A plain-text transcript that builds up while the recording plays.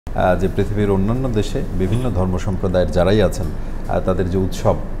যে পৃথিবীর অন্যান্য দেশে বিভিন্ন ধর্ম সম্প্রদায়ের যারাই আছেন তাদের যে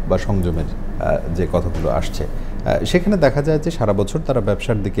উৎসব বা সংযমের যে কথাগুলো আসছে, সেখানে দেখা যায় যে সারা বছর তারা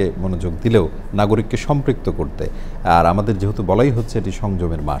ব্যবসার দিকে মনোযোগ দিলেও নাগরিককে সম্পৃক্ত করতে, আর আমাদের যেহেতু বলাই হচ্ছে এটি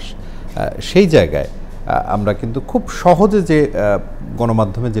সংযমের মাস, সেই জায়গায় আমরা কিন্তু খুব সহজে যে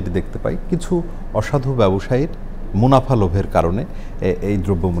গণমাধ্যমে যেটি দেখতে পাই, কিছু অসাধু ব্যবসায়ীর মুনাফা লোভের কারণে এই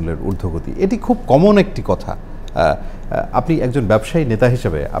দ্রব্যমূল্যের ঊর্ধ্বগতি, এটি খুব কমন একটি কথা। আপনি একজন ব্যবসায়ী নেতা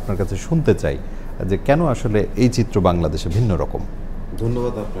হিসেবে আপনার কাছে শুনতে চাই যে কেন আসলে এই চিত্র বাংলাদেশে ভিন্ন রকম।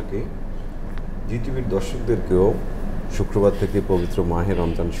 ধন্যবাদ আপনাকে। জিটিভির দর্শকদেরকেও শুক্রবার থেকে পবিত্র মাহে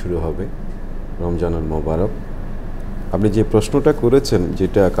রমজান শুরু হবে, রমজানুল মোবারক। আপনি যে প্রশ্নটা করেছেন,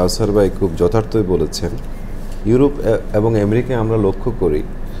 যেটা কাউসার ভাই খুব যথার্থই বলেছেন, ইউরোপ এবং আমেরিকায় আমরা লক্ষ্য করি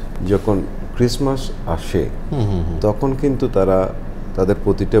যখন ক্রিসমাস আসে তখন কিন্তু তারা তাদের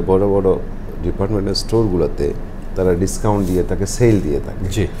প্রতিটা বড় বড় ডিপার্টমেন্টাল স্টোরগুলোতে তারা ডিসকাউন্ট দিয়ে থাকে, সেল দিয়ে থাকে।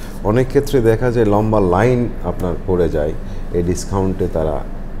 অনেক ক্ষেত্রে দেখা যায় লম্বা লাইন আপনার পড়ে যায় এই ডিসকাউন্টে তারা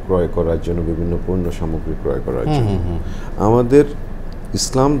ক্রয় করার জন্য, বিভিন্ন পণ্য সামগ্রী ক্রয় করার জন্য। আমাদের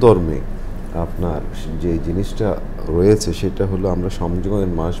ইসলাম ধর্মে আপনার যে জিনিসটা রয়েছে সেটা হলো আমরা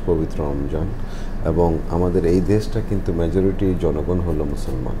সংযমের মাস পবিত্র রমজান, এবং আমাদের এই দেশটা কিন্তু মেজরিটি জনগণ হলো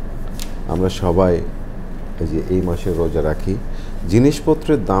মুসলমান। আমরা সবাই যে এই মাসে রোজা রাখি।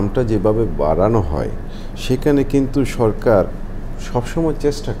 জিনিসপত্রের দামটা যেভাবে বাড়ানো হয় সেখানে কিন্তু সরকার সবসময়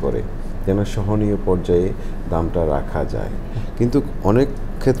চেষ্টা করে যেন সহনীয় পর্যায়ে দামটা রাখা যায়, কিন্তু অনেক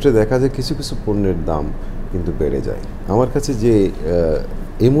ক্ষেত্রে দেখা যায় কিছু কিছু পণ্যের দাম কিন্তু বেড়ে যায়। আমার কাছে যে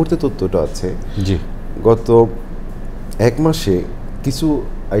এই মুহূর্তে তথ্যটা আছে, গত এক মাসে কিছু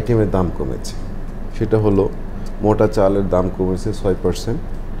আইটেমের দাম কমেছে। সেটা হলো মোটা চালের দাম কমেছে 6%,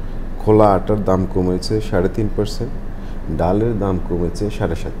 খোলা আটার দাম কমেছে 3.5%, ডালের দাম কমেছে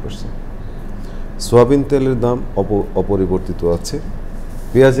 7.5%, সয়াবিন তেলের দাম অপরিবর্তিত আছে,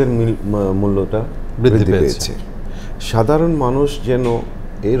 পেঁয়াজের মূল্যটা বৃদ্ধি পেয়েছে। সাধারণ মানুষ যেন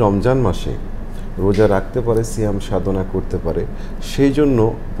এই রমজান মাসে রোজা রাখতে পারে, সিয়াম সাধনা করতে পারে, সেই জন্য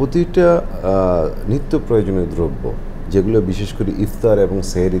প্রতিটা নিত্য প্রয়োজনীয় দ্রব্য, যেগুলো বিশেষ করে ইফতার এবং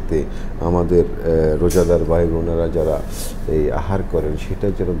সেহরিতে আমাদের রোজাদার ভাই বোনেরা যারা এই আহার করেন, সেটা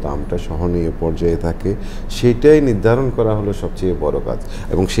যেন দামটা সহনীয় পর্যায়ে থাকে, সেটাই নির্ধারণ করা হলো সবচেয়ে বড় কাজ।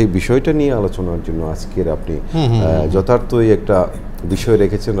 এবং সেই বিষয়টা নিয়ে আলোচনার জন্য আজকের আপনি যথার্থই একটা বিষয়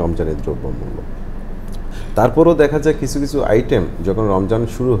রেখেছেন, রমজানের দ্রব্যমূল্য। তারপরেও দেখা যায় কিছু কিছু আইটেম যখন রমজান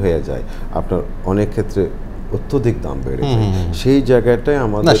শুরু হয়ে যায় আপনার অনেক ক্ষেত্রে অত্যধিক দাম বেড়ে যায়। সেই জায়গাটায়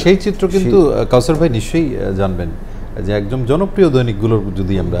আমাদের সেই চিত্র কিন্তু কাউসার ভাই নিশ্চয়ই জানবেন যে একদম জনপ্রিয় দৈনিকগুলোর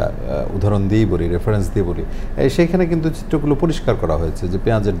যদি আমরা উদাহরণ দিয়ে বলি, রেফারেন্স দিয়ে বলি, সেইখানে কিন্তু চিত্রগুলো পরিষ্কার করা হয়েছে যে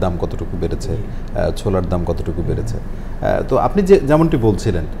পেঁয়াজের দাম কতটুকু বেড়েছে, ছোলার দাম কতটুকু বেড়েছে। তো আপনি যে যেমনটি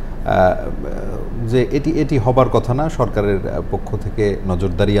বলছিলেন যে এটি হবার কথা না, সরকারের পক্ষ থেকে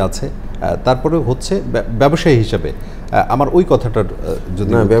নজরদারি আছে, তারপরেও হচ্ছে। ব্যবসায়ী হিসেবে আমার ওই কথাটার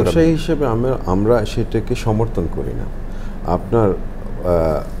যদি ব্যবসায়ী হিসেবে আমরা সেটাকে সমর্থন করি না। আপনার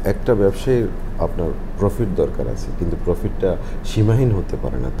একটা ব্যবসায়ীর আপনার প্রফিট দরকার আছে, কিন্তু প্রফিটটা সীমাহীন হতে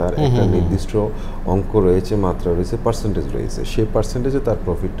পারে না। তার একটা নির্দিষ্ট অঙ্ক রয়েছে, মাত্রা রয়েছে, পার্সেন্টেজ রয়েছে, সেই পার্সেন্টেজে তার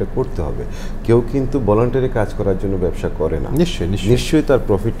প্রফিটটা করতে হবে। কেউ কিন্তু ভলান্টারি কাজ করার জন্য ব্যবসা করে না, নিশ্চয়ই তার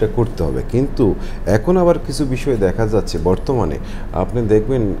প্রফিটটা করতে হবে। কিন্তু এখন আবার কিছু বিষয় দেখা যাচ্ছে বর্তমানে, আপনি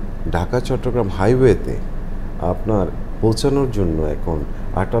দেখবেন ঢাকা চট্টগ্রাম হাইওয়েতে আপনার পৌঁছানোর জন্য এখন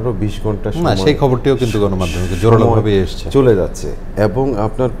 18-20 ঘন্টা সময়, সেই খবরটিও কিন্তু গণমাধ্যমে জোরালোভাবে এসেছে, চলে যাচ্ছে। এবং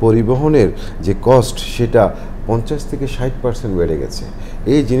আপনার পরিবহনের যে কস্ট সেটা 50 থেকে 60% বেড়ে গেছে।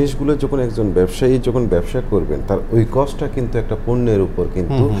 এই জিনিসগুলো যখন একজন ব্যবসায়ী যখন ব্যবসা করবেন, তার ওই কস্টটা কিন্তু একটা পণ্যের উপর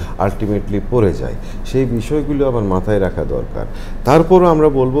কিন্তু আলটিমেটলি পড়ে যায়। সেই বিষয়গুলো আবার মাথায় রাখা দরকার। তারপরও আমরা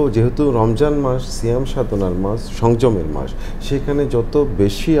বলবো, যেহেতু রমজান মাস সিয়াম সাধনার মাস, সংযমের মাস, সেখানে যত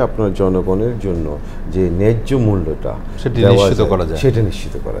বেশি আপনার জনগণের জন্য যে ন্যায্য মূল্যটা সেটা নিশ্চিত করা যায়, সেটা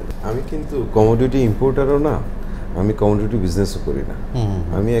নিশ্চিত করা যায়। আমি কিন্তু কমোডিটি ইম্পোর্টারও না, আমি কমোডিটি বিজনেসও করি না,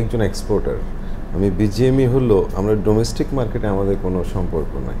 আমি একজন এক্সপোর্টার। আমি বিজিএমই হলো, আমরা ডোমেস্টিক মার্কেটে আমাদের কোনো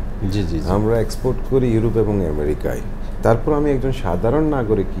সম্পর্ক নাই। আমরা এক্সপোর্ট করি ইউরোপ এবং আমেরিকায়। তারপর আমি একজন সাধারণ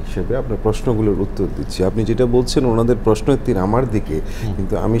নাগরিক হিসেবে আপনার প্রশ্নগুলোর উত্তর দিচ্ছি। আপনি যেটা বলছেন ওনাদের প্রশ্নের তীর আমার দিকে,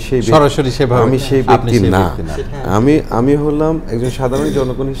 কিন্তু আমি সেই ব্যক্তি না। আমি হলাম একজন সাধারণ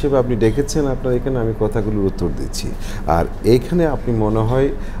জনগণ হিসেবে আপনি ডেকেছেন, আপনার এখানে আমি কথাগুলোর উত্তর দিচ্ছি। আর এইখানে আপনি মনে হয়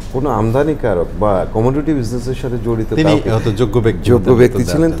কোনো আমদানিকারক বা কমোডিটি বিজনেসের সাথে জড়িত যোগ্য ব্যক্তি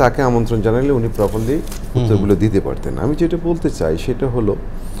ছিলেন, তাকে আমন্ত্রণ জানালে উনি প্রপারলি উত্তরগুলো দিতে পারতেন। আমি যেটা বলতে চাই সেটা হলো,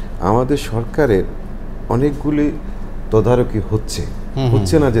 আমাদের সরকারের অনেকগুলি তদারকি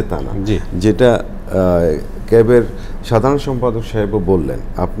হচ্ছে না যে তা না। যেটা ক্যাবের সাধারণ সম্পাদক সাহেবও বললেন,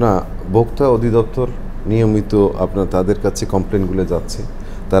 আপনার ভোক্তা অধিদপ্তর নিয়মিত আপনার তাদের কাছে কমপ্লেনগুলো যাচ্ছে,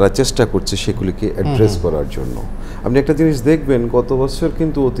 তারা চেষ্টা করছে সেগুলিকে অ্যাড্রেস করার জন্য। আপনি একটা জিনিস দেখবেন, গত বছর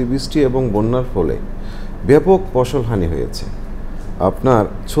কিন্তু অতিবৃষ্টি এবং বন্যার ফলে ব্যাপক ফসলহানি হয়েছে। আপনার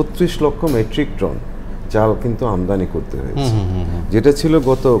 36 লক্ষ মেট্রিক টন চাল কিন্তু আমদানি করতে হয়েছে, যেটা ছিল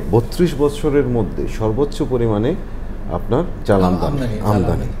গত 32 বছরের মধ্যে সর্বোচ্চ পরিমাণে আপনার চাল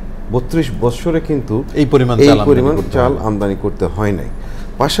আমদানি। 32 বছরে কিন্তু এই পরিমাণ চাল আমদানি করতে হয় নাই।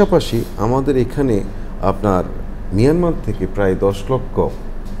 পাশাপাশি আমাদের এখানে আপনার মিয়ানমার থেকে প্রায় 10 লক্ষ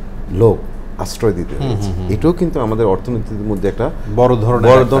লোক আশ্রয় দিতে হয়েছে। এটাও কিন্তু আমাদের অর্থনীতির মধ্যে একটা বড়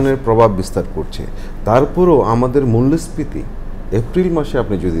ধরনের প্রভাব বিস্তার করছে। তারপরও আমাদের মূল্যস্ফীতি এপ্রিল মাসে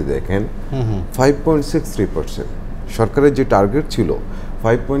আপনি যদি দেখেন 5.63%, সরকারের যে টার্গেট ছিল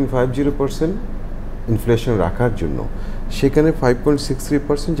 5.50% ইনফ্লেশন রাখার জন্য, সেখানে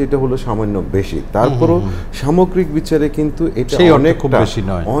 5.63%, যেটা হলো সামান্য বেশি। তারপরও সামগ্রিক বিচারে কিন্তু এটা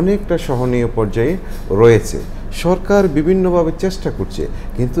অনেকটা সহনীয় পর্যায়ে রয়েছে। সরকার বিভিন্নভাবে চেষ্টা করছে,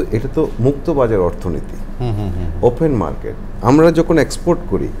 কিন্তু এটা তো মুক্ত বাজার অর্থনীতি, ওপেন মার্কেট। আমরা যখন এক্সপোর্ট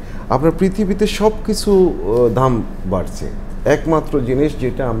করি, আপনার পৃথিবীতে সব কিছু দাম বাড়ছে। একমাত্র জিনিস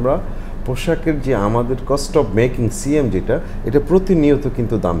যেটা আমরা পোশাকের যে আমাদের কস্ট অফ মেকিং সিএম, যেটা এটা প্রতিনিয়ত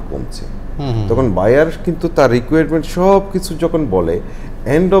কিন্তু দাম কমছে। তখন বায়ার কিন্তু তার রিকোয়ারমেন্ট সব কিছু যখন বলে,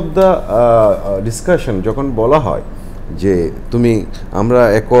 এন্ড অফ দ্য ডিসকাশন যখন বলা হয় যে আমরা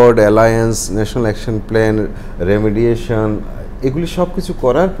accord, alliance, national action plan, রেমিডিয়েশন, এগুলি সব কিছু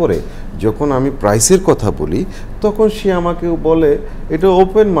করার পরে যখন আমি প্রাইসের কথা বলি, তখন সে আমাকে বলে এটা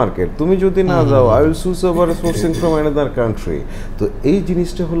ওপেন মার্কেট, তুমি যদি না যাও I will choose over sourcing from another country. তো এই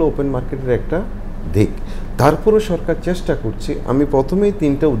জিনিসটা হলো ওপেন মার্কেটের একটা দিক। তারপরও সরকার চেষ্টা করছে। আমি প্রথমেই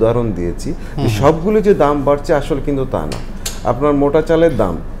 3টা উদাহরণ দিয়েছি, সবগুলো যে দাম বাড়ছে আসলে কিন্তু তা না। আপনার মোটা চালের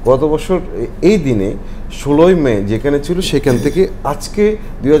দাম গত বছর এই দিনে 16 মে যেখানে ছিল, সেখান থেকে আজকে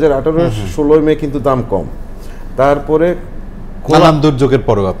 2018 16 মে কিন্তু দাম কম। তারপরে দুর্যোগের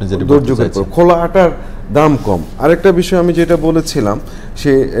পরেও আপনি যেটা খোলা আটার দাম কম। আরেকটা বিষয় আমি যেটা বলেছিলাম,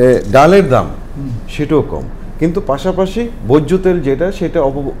 সে ডালের দাম সেটাও কম, কিন্তু পাশাপাশি ভোজ্য তেল যেটা সেটা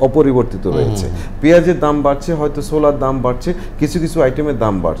অপরিবর্তিত রয়েছে। পেঁয়াজের দাম বাড়ছে, হয়তো সোলার দাম বাড়ছে, কিছু কিছু আইটেমের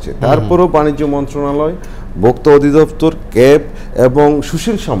দাম বাড়ছে। তারপরেও বাণিজ্য মন্ত্রণালয়, ভোক্তা অধিদপ্তর, ক্যাব এবং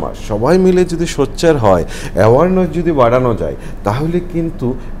সুশীল সমাজ সবাই মিলে যদি সোচ্চার হয়, অ্যাওয়ারনেস যদি বাড়ানো যায়, তাহলে কিন্তু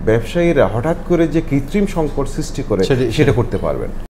ব্যবসায়ীরা হঠাৎ করে যে কৃত্রিম সংকট সৃষ্টি করে সেটা করতে পারবেন।